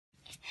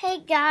Hey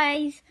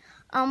guys,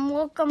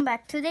 welcome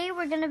back. Today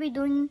we're gonna be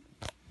doing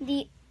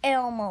the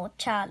Elmo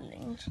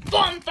challenge.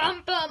 Boom,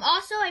 boom, boom.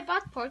 Also, I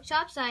bought pork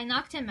chops. I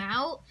knocked him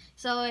out.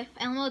 So if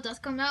Elmo does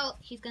come out,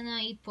 he's gonna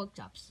eat pork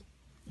chops.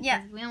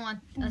 Yeah, We don't want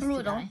us brutal.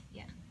 to die.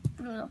 Yeah.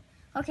 Brutal.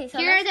 Okay, so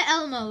Here are the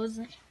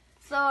Elmos.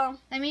 So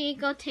Let me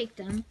go take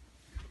them.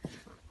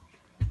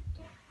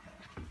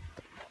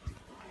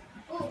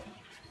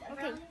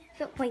 okay.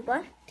 So wait,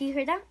 what? Do you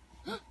hear that?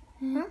 Huh?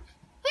 We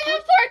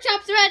have pork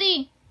chops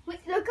ready. Wait,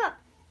 look up.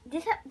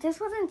 This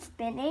wasn't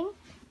spinning.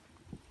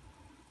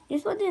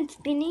 This wasn't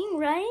spinning,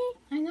 right?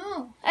 I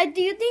know.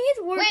 Do you think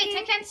it's working? Wait,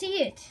 I can't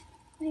see it.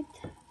 Wait.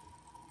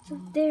 It's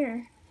up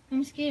there.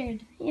 I'm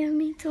scared. Yeah,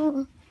 me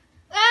too.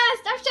 Ah,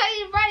 stop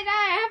shouting right now.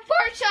 I have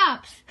pork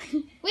chops.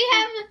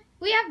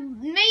 We have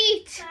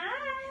meat.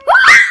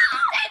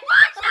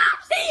 Pork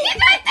chops!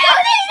 It's right there!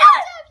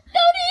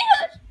 Don't eat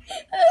us!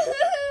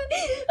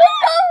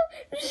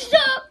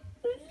 Stop!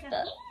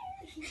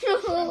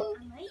 Stop!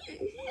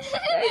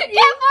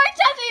 Get pork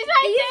chops. He's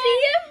right Do you there. see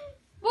him?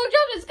 Pork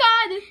chops is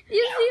gone. You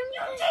see him?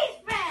 You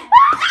taste bad.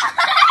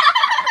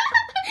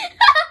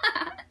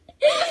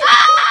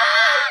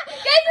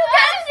 Guys, you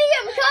can't see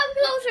him. Come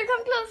closer,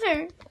 come closer.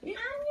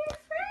 I'm your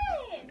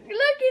friend.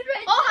 Look, he's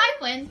right Oh, hi,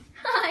 Quinn.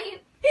 Hi.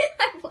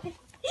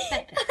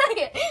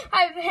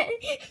 Hi, Ben.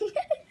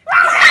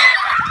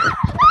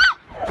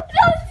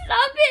 No,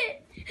 stop it.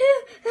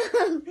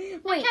 I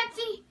Wait, can't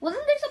see.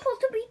 wasn't there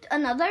supposed to be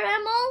another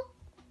ammo?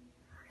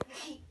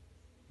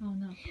 Oh,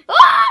 no.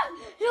 Ah!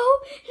 No.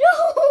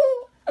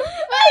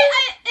 Wait,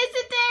 is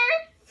it there?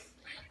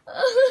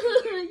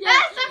 Yeah.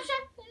 Ah, stop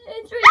shouting.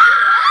 It's right.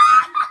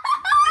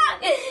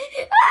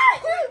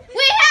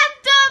 We have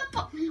to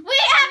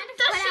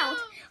out.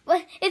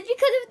 Well, it's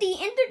because of the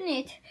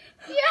internet.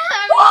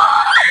 Yeah.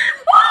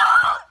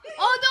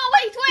 Oh no!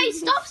 Wait!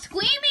 Stop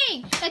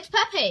screaming! It's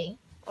Pepe.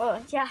 Oh,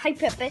 yeah. Hi,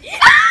 Pepe.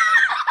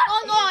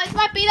 Oh no! It's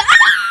Pepe.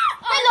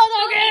 Hello,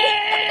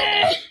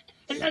 doggy.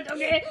 Hello,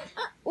 doggy.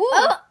 Ooh.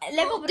 Oh,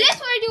 Lego brick. This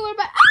where you were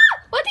by.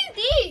 What is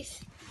this?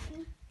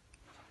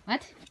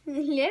 What?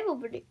 Lego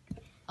brick.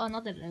 Oh,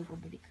 not the Lego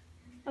brick.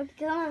 Okay,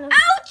 come on.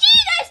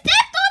 Ouchie! I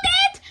stepped on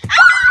it. Ah!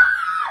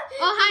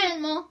 Oh, hi,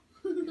 Elmo.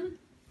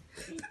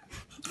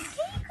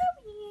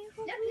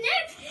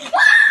 Next.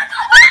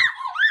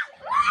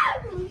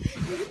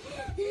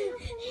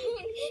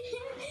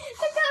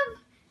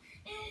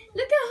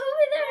 Look up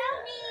over there.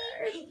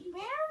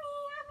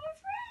 Brownie, I'm your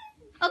friend.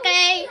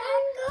 Okay. No!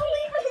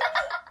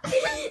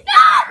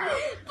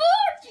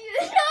 Booch,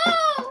 no!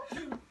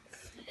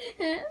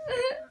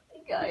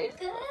 Guys.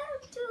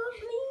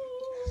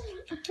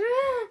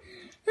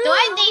 Do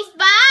I taste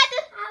bad?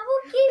 I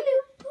will give you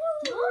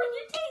food. Oh,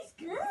 you taste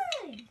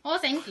good. Oh,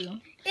 thank you. Is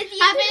the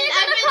I've internet been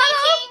gonna cut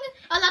off? eating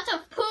a lot of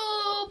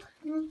poop.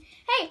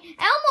 Hey,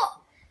 Elmo.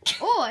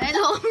 Oh,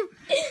 hello.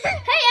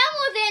 Hey,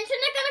 Elmo, is the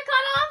internet gonna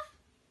cut off?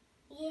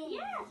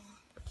 Yes.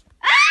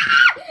 Ah!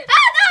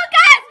 Oh no,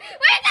 guys!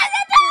 Wait,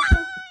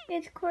 no!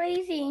 It's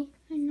crazy.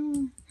 I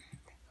know.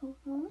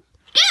 Uh-huh.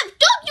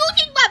 Stop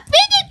using my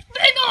fidget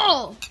spinner!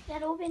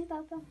 That open,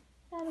 Papa.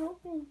 That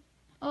open.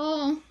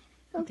 Oh,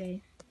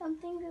 okay.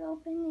 Something's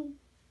opening.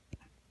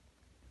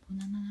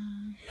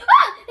 Banana.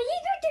 Ah!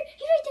 He's right there!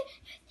 He's right there!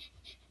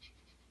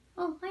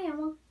 Oh, hi,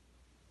 Elmo.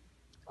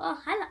 Oh,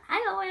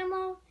 hello,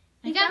 Elmo.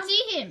 I can't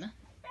see him.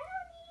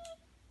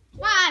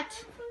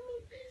 What?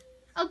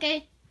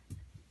 Okay.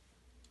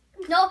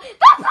 No,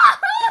 Papa!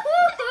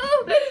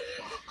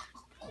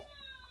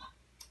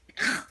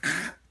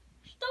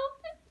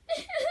 Stop it!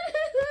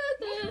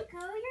 Go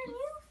your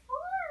new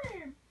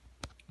form.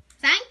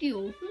 Thank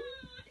you. Ah!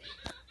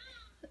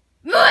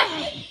 No!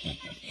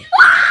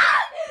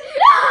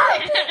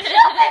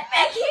 Stop it,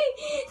 Mickey!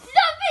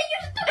 Stop it, you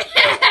stupid!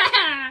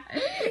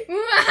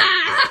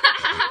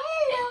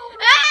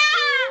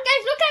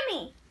 Guys, look at me.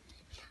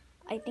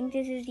 I think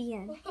this is the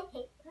end.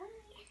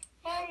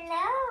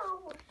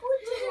 Hello.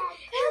 Would you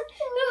like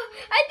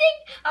I think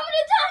I'm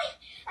gonna die.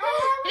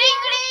 Ring,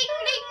 ring,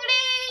 ring,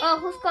 ring. Oh,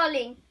 who's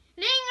calling?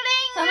 Ring,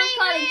 ring, Someone's ring,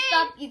 calling. ring.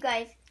 Stop, you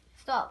guys.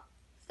 Stop.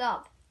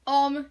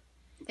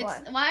 It's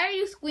What? why are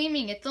you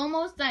screaming? It's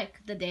almost like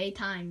the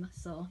daytime,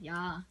 so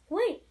yeah.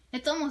 Wait,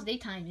 It's almost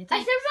daytime. It's I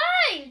 8.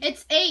 survived.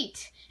 It's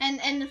 8, and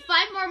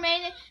 5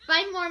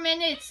 more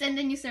minutes, and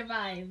then you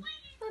survive.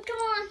 Oh, come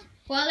on.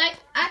 Well, like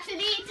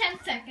actually 10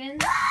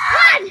 seconds.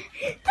 1, 2,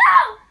 3,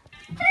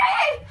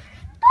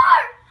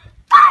 4,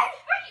 5,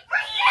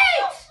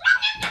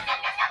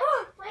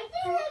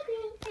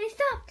 6. It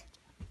stopped.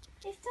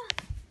 It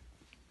stopped.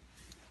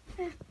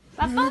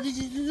 Papa?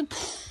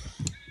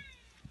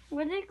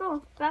 Where did it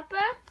go?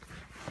 Papa?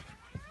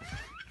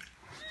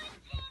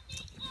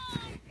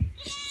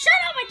 Shut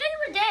up! I thought you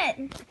were dead.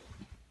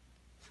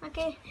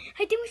 Okay,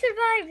 I think we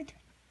survived.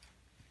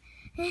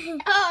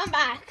 Oh, I'm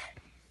back.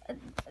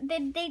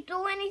 Did they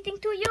do anything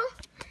to you?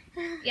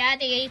 Yeah,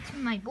 they ate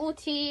my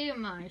booty,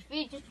 my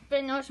fidget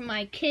spinners,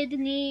 my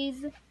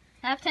kidneys.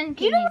 I have 10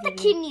 kidneys. You know what the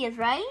already. kidney is,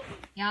 right?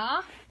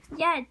 Yeah?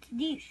 Yeah, it's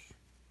this.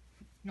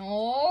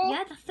 No.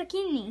 Yeah, that's the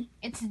kidney.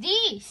 It's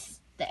this.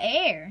 The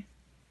air.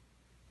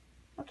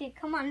 Okay,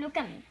 come on, look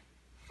at me.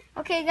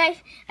 Okay, guys,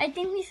 I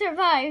think we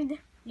survived.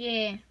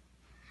 Yeah.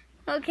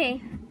 Okay.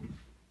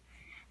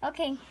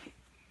 Okay.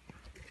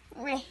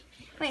 Wait.